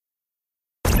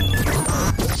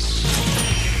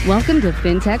Welcome to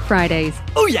FinTech Fridays.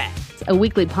 Oh yeah! A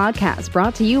weekly podcast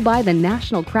brought to you by the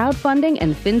National Crowdfunding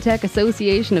and FinTech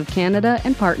Association of Canada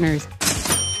and partners.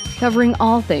 Covering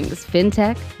all things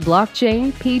FinTech,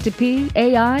 blockchain, P2P,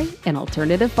 AI, and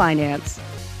alternative finance.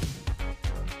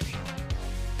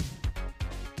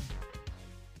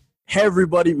 Hey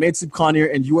everybody, Mates Khan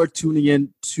here, and you are tuning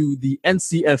in to the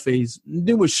NCFA's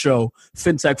newest show,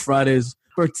 FinTech Fridays.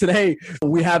 For today,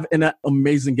 we have an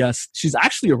amazing guest. She's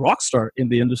actually a rock star in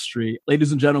the industry.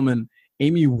 Ladies and gentlemen,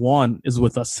 Amy Wan is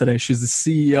with us today. She's the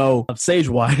CEO of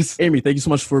SageWise. Amy, thank you so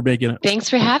much for making it. Thanks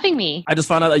for having me. I just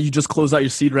found out that you just closed out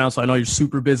your seed round, so I know you're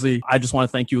super busy. I just want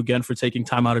to thank you again for taking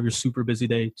time out of your super busy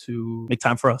day to make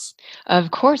time for us.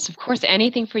 Of course.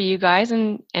 Anything for you guys.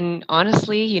 And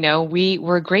honestly, you know,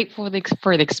 we're grateful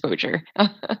for the exposure.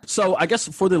 So I guess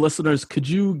for the listeners, could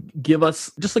you give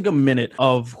us just like a minute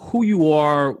of who you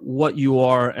are, what you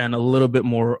are, and a little bit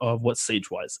more of what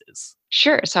SageWise is?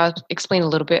 Sure. So I'll explain a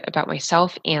little bit about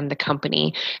myself and the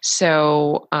company.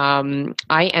 So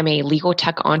I am a legal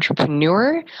tech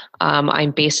entrepreneur.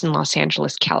 I'm based in Los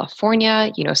Angeles,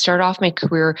 California. You know, started off my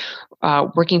career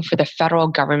working for the federal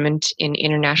government in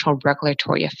international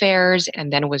regulatory affairs,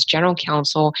 and then was general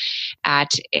counsel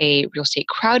at a real estate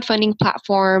crowdfunding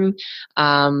platform,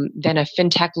 then a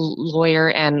fintech lawyer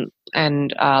and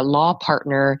law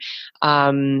partner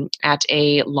at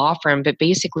a law firm. But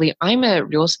basically, I'm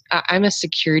a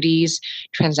securities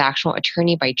transactional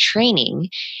attorney by training,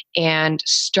 and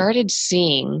started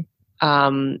seeing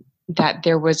that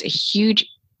there was a huge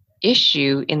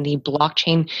issue in the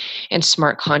blockchain and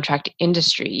smart contract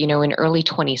industry. You know, in early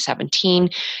 2017,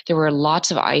 there were lots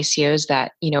of ICOs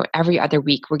that, you know, every other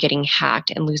week were getting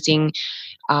hacked and losing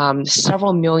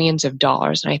several millions of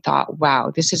dollars. And I thought,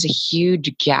 wow, this is a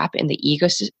huge gap in the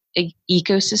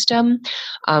ecosystem.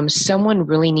 Someone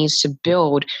really needs to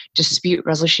build dispute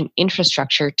resolution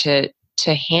infrastructure to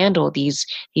handle these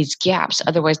gaps.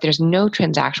 Otherwise, there's no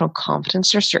transactional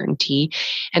confidence or certainty.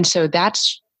 And so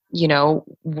that's, you know,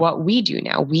 what we do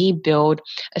now. We build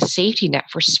a safety net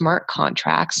for smart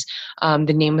contracts.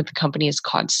 The name of the company is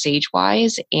called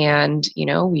SageWise. And, you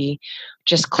know, we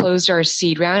just closed our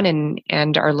seed round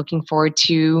and are looking forward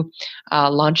to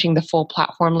launching the full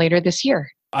platform later this year.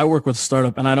 I work with a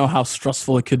startup, and I know how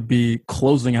stressful it could be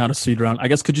closing out a seed round. I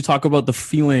guess, could you talk about the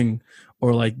feeling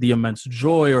or like the immense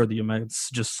joy or the immense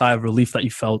just sigh of relief that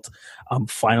you felt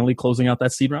finally closing out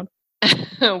that seed round?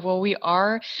 Well, we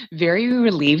are very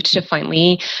relieved to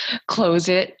finally close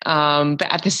it. But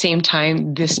at the same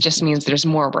time, this just means there's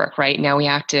more work, right? Now we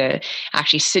have to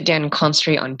actually sit down and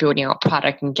concentrate on building out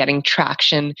product and getting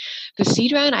traction. The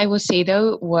seed round, I will say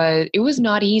though, was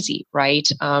not easy, right?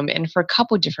 And for a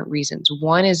couple of different reasons.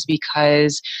 One is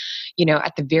because, you know,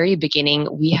 at the very beginning,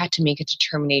 we had to make a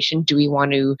determination. Do we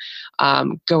want to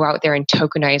go out there and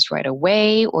tokenize right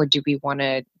away, or do we want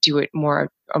to do it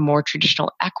a more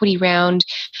traditional equity round?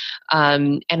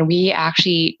 And we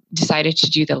actually decided to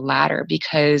do the latter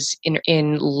because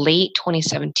in late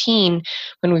 2017,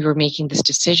 when we were making this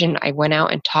decision, I went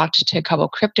out and talked to a couple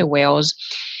of crypto whales,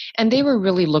 and they were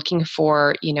really looking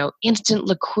for, you know, instant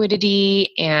liquidity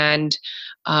and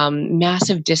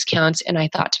massive discounts. And I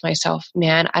thought to myself,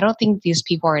 man, I don't think these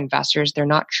people are investors. They're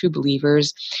not true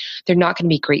believers. They're not going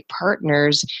to be great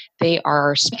partners. They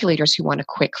are speculators who want a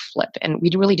quick flip. And we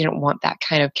really didn't want that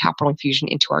kind of capital infusion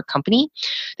into our company.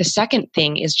 The second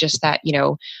thing is just that, you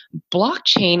know,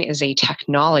 blockchain is a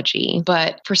technology,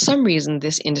 but for some reason,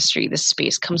 this industry, this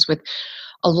space comes with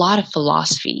a lot of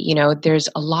philosophy. You know, there's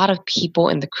a lot of people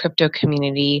in the crypto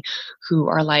community who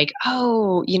are like,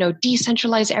 oh, you know,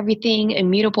 decentralize everything,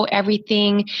 immutable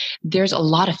everything. There's a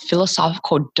lot of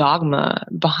philosophical dogma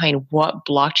behind what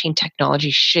blockchain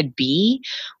technology should be,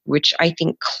 which I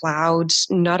think clouds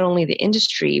not only the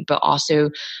industry, but also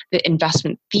the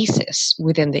investment thesis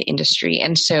within the industry.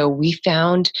 And so we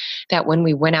found that when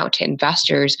we went out to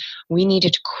investors, we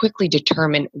needed to quickly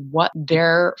determine what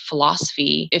their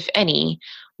philosophy, if any,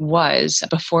 was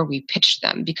before we pitched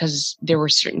them, because there were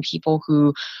certain people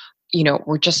who, you know,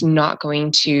 were just not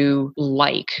going to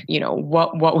like, you know,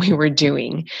 what we were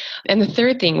doing. And the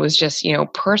third thing was just, you know,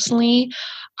 personally,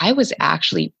 I was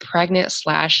actually pregnant /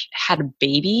 had a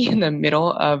baby in the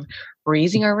middle of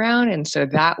raising our round. And so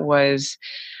that was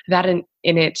that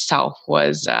in itself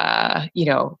was, a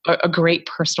great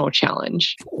personal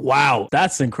challenge. Wow,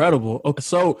 that's incredible. Okay,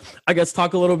 so I guess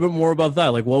talk a little bit more about that.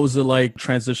 Like, what was it like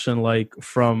transition like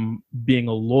from being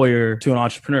a lawyer to an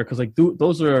entrepreneur? Because like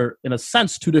those are in a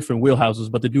sense two different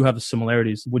wheelhouses, but they do have the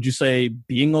similarities. Would you say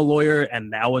being a lawyer and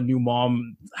now a new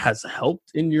mom has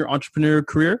helped in your entrepreneur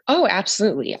career? Oh,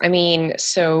 absolutely. I mean,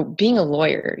 so being a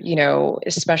lawyer,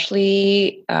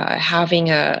 especially having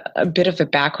a bit of a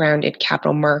background in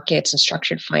capital markets and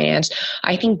structured finance,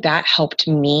 I think that helped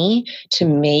me to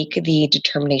make the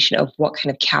determination of what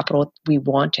kind of capital we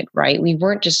wanted, right? We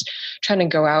weren't just trying to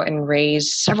go out and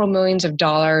raise several millions of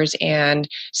dollars and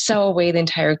sell away the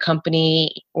entire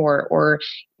company or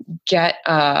get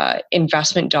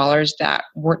investment dollars that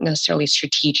weren't necessarily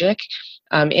strategic.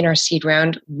 In our seed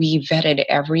round, we vetted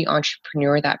every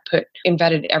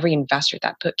vetted every investor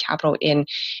that put capital in,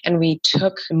 and we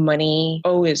took money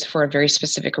always for a very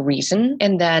specific reason.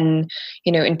 And then,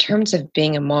 in terms of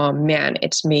being a mom, man,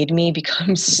 it's made me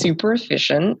become super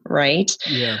efficient, right?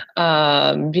 Yeah.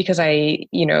 Because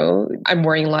I'm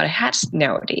wearing a lot of hats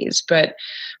nowadays, but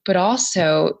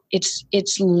also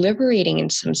it's liberating in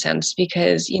some sense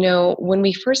because, when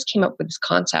we first came up with this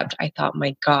concept, I thought,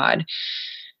 my God,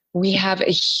 we have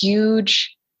a huge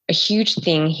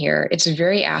thing here. It's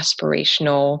very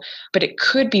aspirational, but it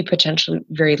could be potentially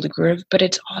very lucrative, but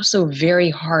it's also very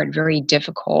hard, very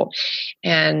difficult.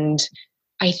 And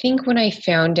I think when I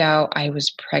found out I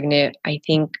was pregnant, I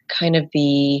think kind of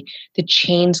the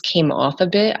chains came off a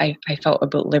bit. I felt a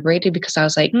bit liberated because I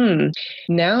was like,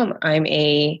 now I'm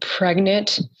a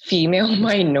pregnant female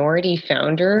minority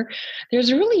founder.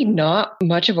 There's really not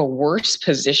much of a worse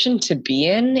position to be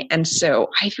in. And so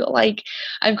I feel like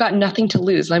I've got nothing to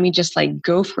lose. Let me just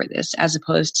go for this, as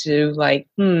opposed to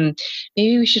maybe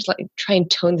we should try and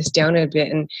tone this down a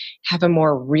bit and have a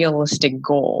more realistic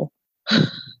goal.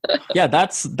 Yeah,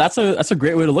 that's a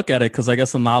great way to look at it, because I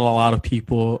guess not a lot of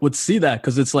people would see that,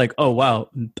 because it's like, oh wow,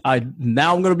 I'm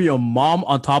gonna be a mom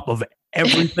on top of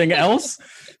everything else.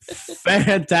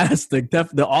 Fantastic.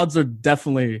 The odds are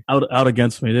definitely out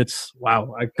against me. It's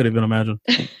wow, I couldn't even imagine.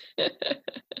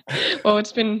 Well,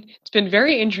 it's been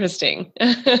very interesting.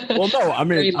 Well, no, I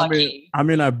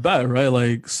mean, I bet, right?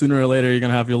 Like sooner or later, you're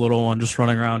gonna have your little one just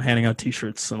running around handing out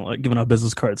T-shirts and giving out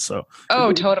business cards. So,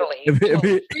 totally.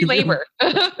 Free labor.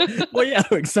 Well, yeah,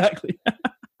 exactly.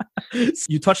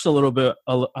 You touched a little bit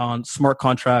on smart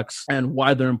contracts and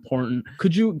why they're important.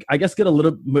 Could you, I guess, get a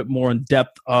little bit more in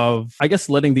depth of, I guess,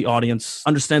 letting the audience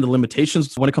understand the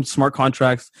limitations when it comes to smart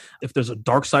contracts, if there's a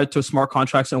dark side to smart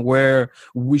contracts, and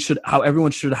how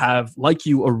everyone should have, like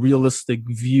you, a realistic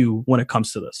view when it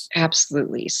comes to this?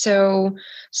 Absolutely. So,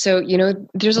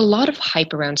 there's a lot of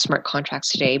hype around smart contracts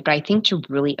today, but I think to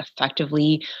really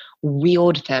effectively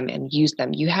wield them and use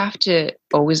them, you have to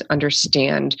always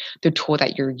understand the tool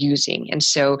that you're using. And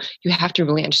so you have to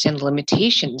really understand the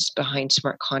limitations behind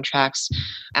smart contracts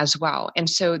as well. And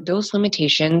so those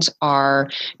limitations are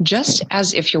just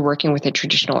as if you're working with a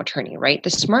traditional attorney, right?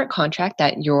 The smart contract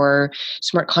that your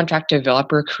smart contract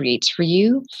developer creates for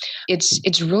you,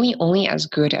 it's really only as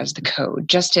good as the code.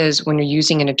 Just as when you're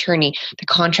using an attorney, the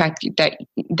contract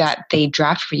that they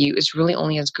draft for you is really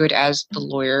only as good as the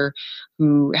lawyer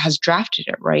who has drafted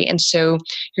it, right? And so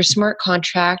your smart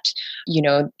contract,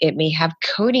 it may have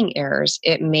coding errors.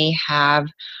 It may have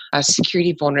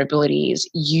security vulnerabilities.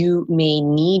 You may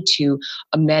need to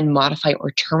amend, modify,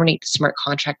 or terminate the smart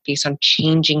contract based on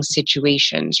changing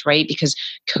situations, right? Because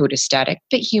code is static,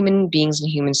 but human beings in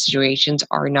human situations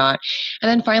are not. And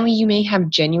then finally, you may have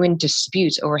genuine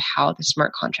disputes over how the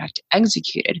smart contract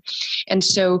executed. And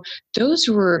so those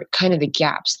were kind of the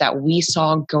gaps that we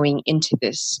saw going into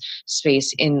this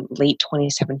space in late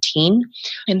 2017.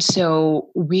 And so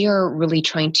we are really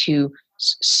trying to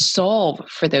solve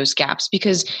for those gaps,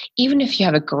 because even if you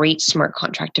have a great smart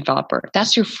contract developer,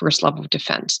 that's your first level of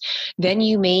defense. Then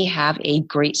you may have a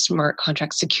great smart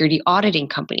contract security auditing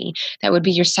company. That would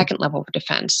be your second level of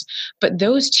defense. But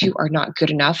those two are not good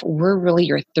enough. We're really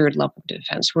your third level of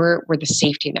defense. We're the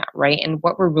safety net, right? And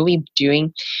what we're really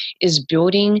doing is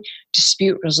building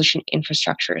dispute resolution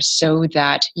infrastructure so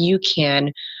that you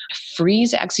can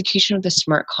freeze the execution of the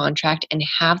smart contract and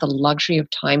have the luxury of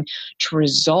time to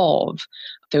resolve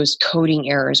those coding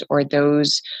errors or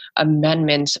those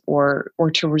amendments or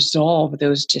to resolve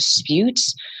those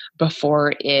disputes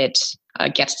before it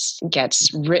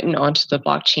gets written onto the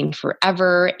blockchain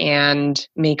forever and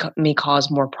may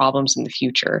cause more problems in the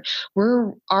future.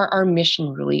 Our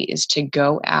mission really is to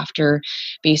go after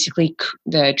basically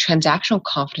the transactional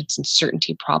confidence and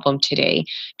certainty problem today,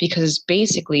 because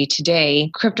basically today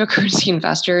cryptocurrency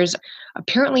investors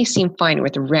apparently seem fine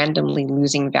with randomly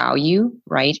losing value,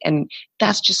 right? And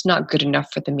that's just not good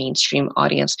enough for the mainstream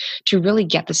audience to really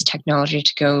get this technology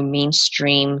to go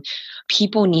mainstream.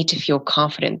 People need to feel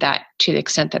confident that to the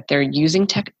extent that they're using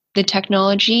the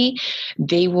technology,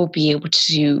 they will be able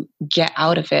to get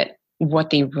out of it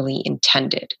what they really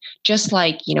intended. Just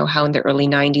like, how in the early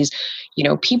 90s,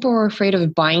 people were afraid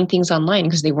of buying things online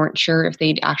because they weren't sure if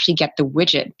they'd actually get the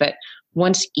widget. But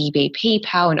once eBay,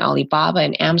 PayPal, and Alibaba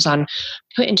and Amazon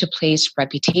put into place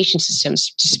reputation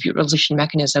systems, dispute resolution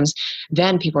mechanisms,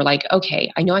 then people were like, okay,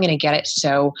 I know I'm going to get it,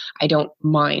 so I don't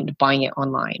mind buying it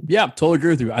online. Yeah, totally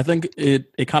agree with you. I think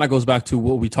it kind of goes back to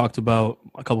what we talked about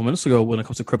a couple minutes ago when it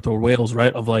comes to crypto whales,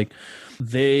 right? Of like,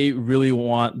 they really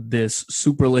want this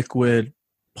super liquid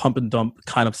pump and dump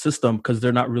kind of system because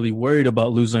they're not really worried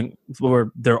about losing,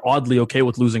 or they're oddly okay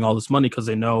with losing all this money because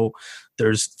they know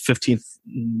there's 15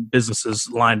 businesses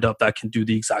lined up that can do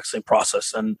the exact same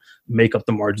process and make up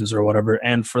the margins or whatever.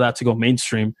 And for that to go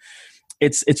mainstream,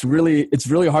 it's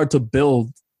really hard to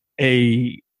build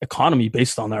a economy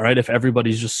based on that, right? If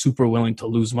everybody's just super willing to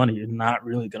lose money, you're not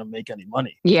really going to make any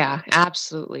money. Yeah,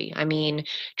 absolutely. I mean,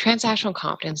 transactional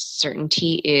confidence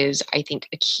certainty is, I think,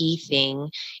 a key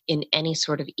thing in any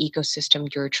sort of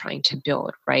ecosystem you're trying to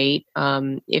build, right?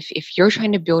 If you're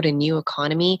trying to build a new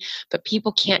economy, but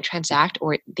people can't transact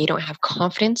or they don't have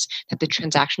confidence that the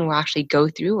transaction will actually go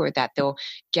through or that they'll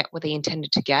get what they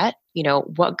intended to get,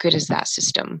 what good is that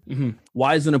system? Mm-hmm.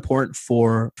 Why is it important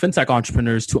for fintech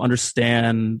entrepreneurs to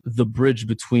understand the bridge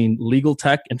between legal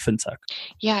tech and fintech?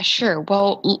 Yeah, sure.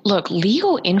 Well, look,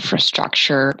 legal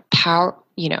infrastructure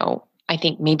I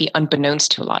think maybe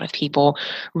unbeknownst to a lot of people,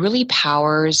 really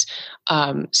powers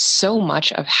so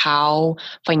much of how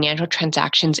financial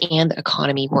transactions and the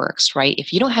economy works, right?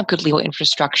 If you don't have good legal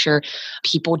infrastructure,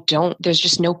 there's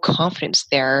just no confidence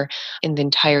there in the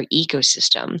entire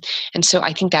ecosystem. And so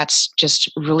I think that's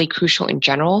just really crucial in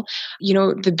general.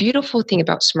 The beautiful thing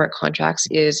about smart contracts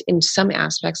is in some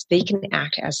aspects, they can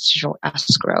act as digital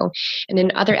escrow. And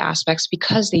in other aspects,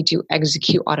 because they do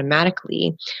execute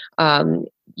automatically,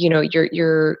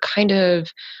 you're kind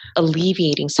of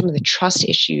alleviating some of the trust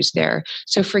issues there.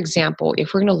 So for example,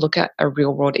 if we're going to look at a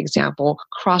real world example,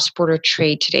 cross-border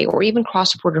trade today, or even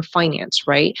cross-border finance,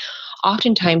 right?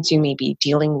 Oftentimes you may be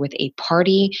dealing with a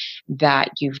party that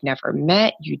you've never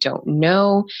met, you don't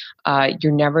know,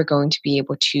 you're never going to be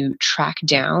able to track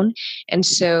down. And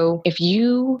so if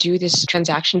you do this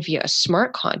transaction via a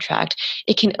smart contract,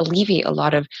 it can alleviate a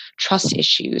lot of trust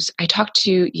issues. I talked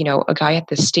to, a guy at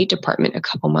the State Department a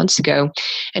couple months ago,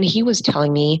 and he was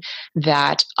telling me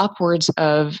that upwards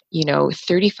of,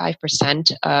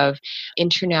 35% of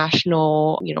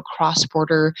international,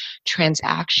 cross-border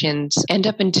transactions end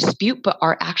up in dispute but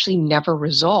are actually never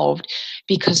resolved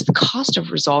because the cost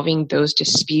of resolving those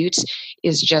disputes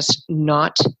is just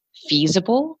not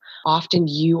feasible. Often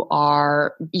you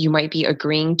might be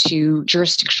agreeing to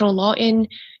jurisdictional law in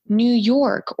New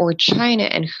York or China,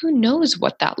 and who knows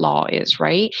what that law is,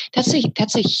 right? That's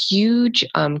a huge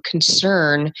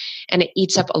concern, and it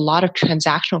eats up a lot of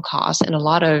transactional costs and a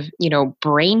lot of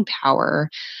brain power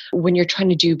when you're trying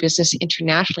to do business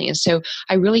internationally. And so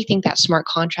I really think that smart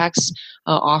contracts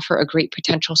offer a great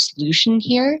potential solution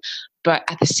here, but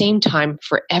at the same time,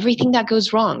 for everything that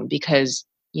goes wrong, because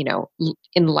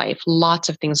in life, lots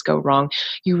of things go wrong,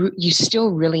 you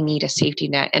still really need a safety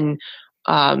net. And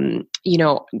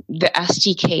the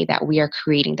SDK that we are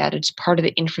creating, that it's part of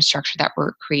the infrastructure that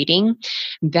we're creating,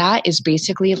 that is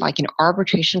basically like an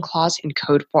arbitration clause in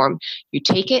code form. You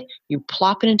take it, you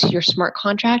plop it into your smart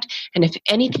contract, and if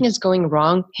anything is going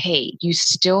wrong, hey, you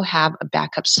still have a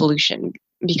backup solution,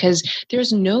 because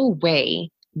there's no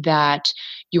way that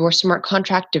your smart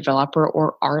contract developer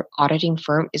or our auditing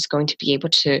firm is going to be able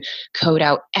to code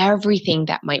out everything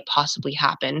that might possibly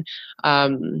happen.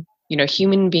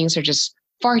 Human beings are just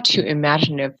far too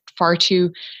imaginative, far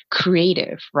too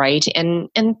creative, right? And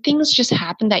things just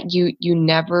happen that you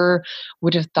never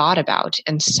would have thought about.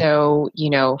 And so,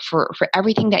 for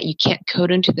everything that you can't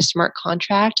code into the smart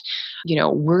contract,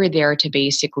 we're there to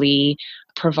basically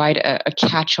provide a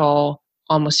catch-all,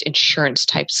 almost insurance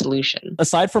type solution.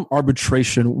 Aside from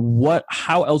arbitration,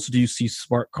 how else do you see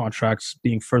smart contracts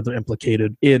being further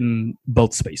implicated in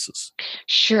both spaces?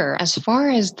 Sure. As far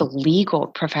as the legal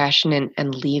profession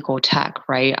and legal tech,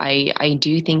 right, I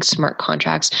do think smart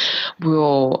contracts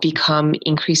will become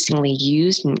increasingly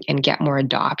used and get more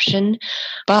adoption.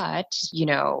 But,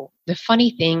 the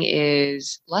funny thing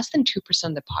is less than 2%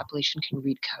 of the population can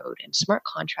read code, and smart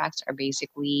contracts are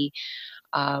basically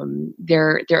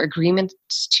They're agreements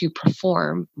to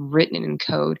perform written in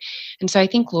code. And so I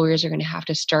think lawyers are going to have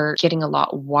to start getting a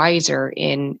lot wiser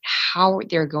in how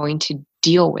they're going to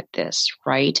deal with this,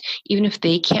 right? Even if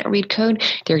they can't read code,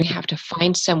 they're going to have to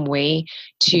find some way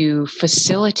to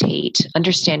facilitate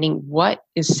understanding what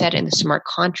is said in the smart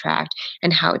contract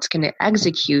and how it's going to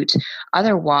execute.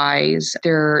 Otherwise,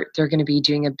 they're going to be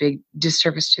doing a big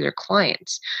disservice to their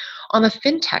clients. On the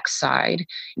fintech side,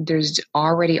 there's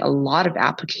already a lot of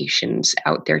applications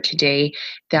out there today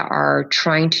that are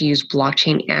trying to use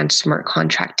blockchain and smart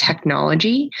contract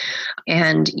technology.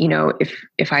 And,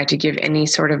 if I had to give any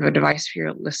sort of advice for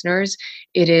your listeners,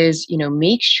 it is,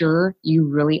 make sure you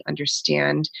really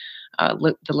understand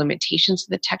the limitations of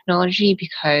the technology,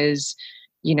 because,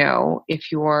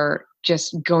 if you're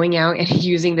just going out and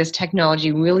using this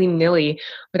technology willy-nilly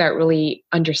without really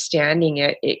understanding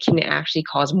it, it can actually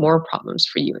cause more problems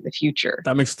for you in the future.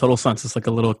 That makes total sense. It's like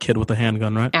a little kid with a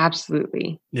handgun, right?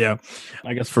 Absolutely. Yeah.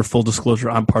 I guess for full disclosure,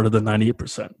 I'm part of the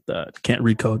 98% that can't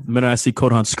read code. The minute I see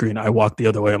code on screen, I walk the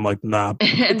other way. I'm like, nah.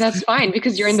 And that's fine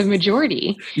because you're in the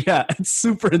majority. Yeah, it's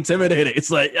super intimidating.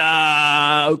 It's like,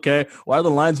 okay. Why are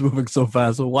the lines moving so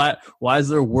fast? Why is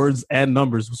there words and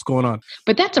numbers? What's going on?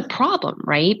 But that's a problem,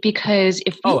 right? Because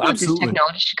if we want this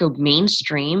technology to go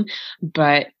mainstream,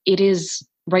 but it is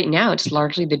right now, it's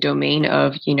largely the domain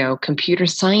of, computer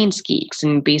science geeks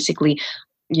and basically,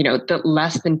 the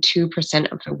less than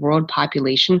 2% of the world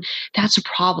population, that's a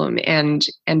problem. And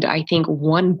I think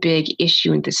one big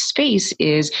issue in this space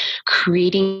is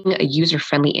creating a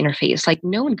user-friendly interface. Like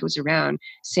no one goes around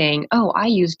saying, oh, I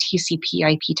use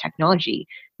TCP/IP technology.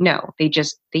 No, they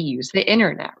use the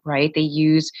internet, right?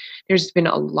 There's been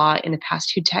a lot in the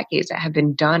past 2 decades that have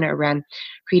been done around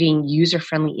creating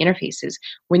user-friendly interfaces.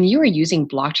 When you are using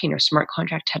blockchain or smart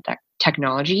contract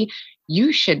technology,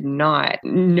 you should not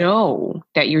know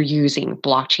that you're using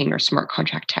blockchain or smart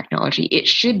contract technology. It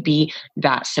should be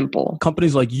that simple.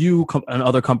 Companies like you and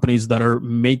other companies that are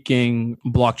making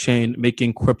blockchain,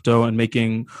 making crypto, and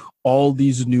making all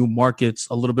these new markets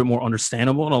a little bit more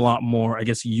understandable and a lot more, I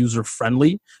guess,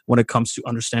 user-friendly when it comes to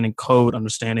understanding code,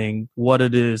 understanding what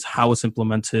it is, how it's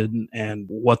implemented, and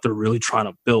what they're really trying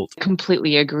to build.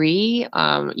 Completely agree.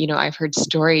 I've heard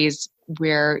stories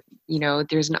where,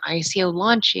 there's an ICO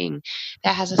launching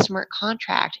that has a smart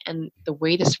contract, and the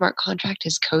way the smart contract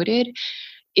is coded,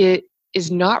 it is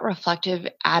not reflective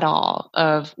at all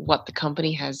of what the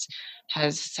company has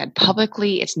said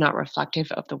publicly. It's not reflective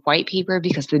of the white paper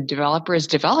because the developers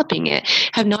developing it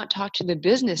have not talked to the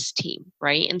business team,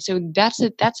 right? And so that's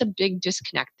a big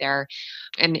disconnect there,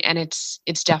 and it's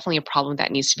definitely a problem that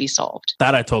needs to be solved.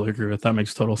 That I totally agree with. That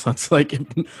makes total sense. Like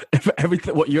if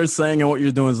everything what you're saying and what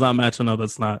you're doing is not matching up,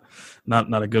 that's not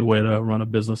a good way to run a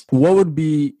business. What would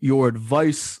be your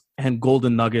advice and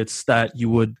golden nuggets that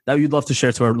you'd love to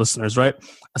share to our listeners, right?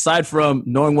 Aside from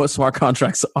knowing what smart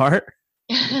contracts are,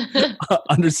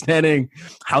 understanding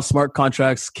how smart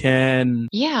contracts can...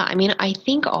 Yeah, I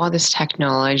think all this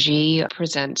technology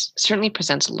certainly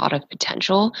presents a lot of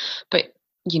potential, but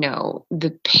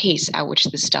the pace at which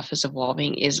this stuff is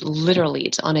evolving is literally,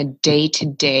 it's on a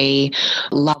day-to-day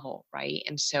level, right?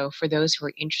 And so for those who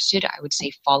are interested, I would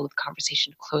say follow the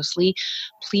conversation closely.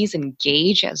 Please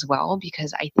engage as well,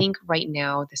 because I think right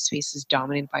now the space is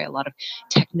dominated by a lot of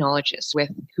technologists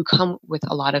who come with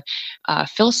a lot of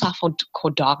philosophical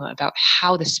dogma about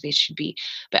how the space should be.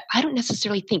 But I don't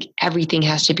necessarily think everything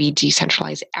has to be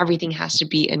decentralized. Everything has to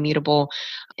be immutable.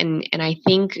 And I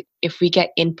think if we get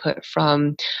input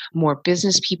from more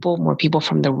business people, more people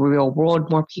from the real world,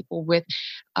 more people with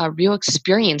real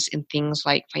experience in things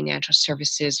like financial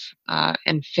services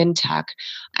and fintech,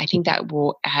 I think that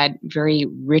will add very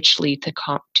richly to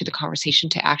the conversation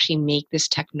to actually make this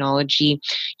technology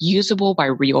usable by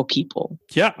real people.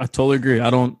 Yeah, I totally agree.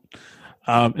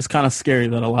 It's kind of scary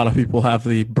that a lot of people have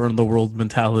the burn the world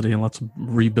mentality and let's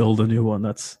rebuild a new one.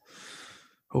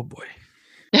 Oh boy.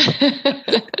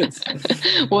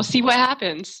 We'll see what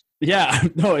happens. Yeah,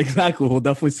 no, exactly. We'll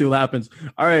definitely see what happens.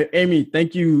 All right, Amy,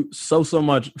 thank you so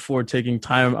much for taking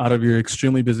time out of your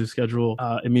extremely busy schedule.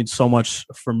 It means so much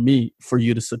for me, for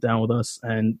you to sit down with us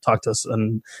and talk to us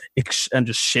and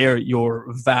just share your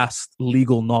vast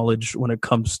legal knowledge when it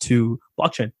comes to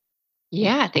blockchain.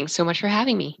 Yeah, thanks so much for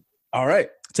having me. All right,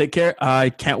 take care.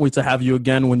 I can't wait to have you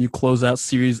again when you close out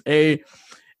Series A.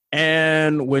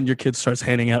 And when your kid starts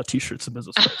handing out T-shirts to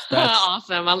business folks.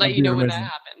 Awesome. I'll let you know when that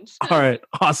happens. All right.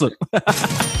 Awesome.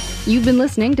 You've been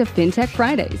listening to FinTech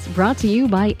Fridays, brought to you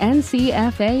by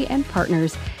NCFA and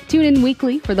partners. Tune in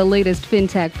weekly for the latest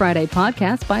FinTech Friday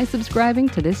podcast by subscribing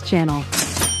to this channel.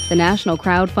 The National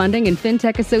Crowdfunding and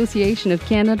Fintech Association of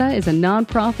Canada is a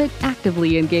nonprofit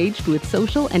actively engaged with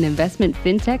social and investment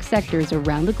fintech sectors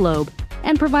around the globe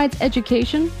and provides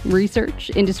education, research,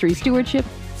 industry stewardship,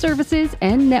 services,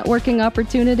 and networking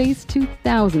opportunities to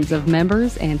thousands of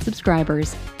members and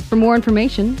subscribers. For more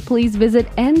information, please visit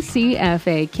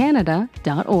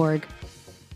ncfacanada.org.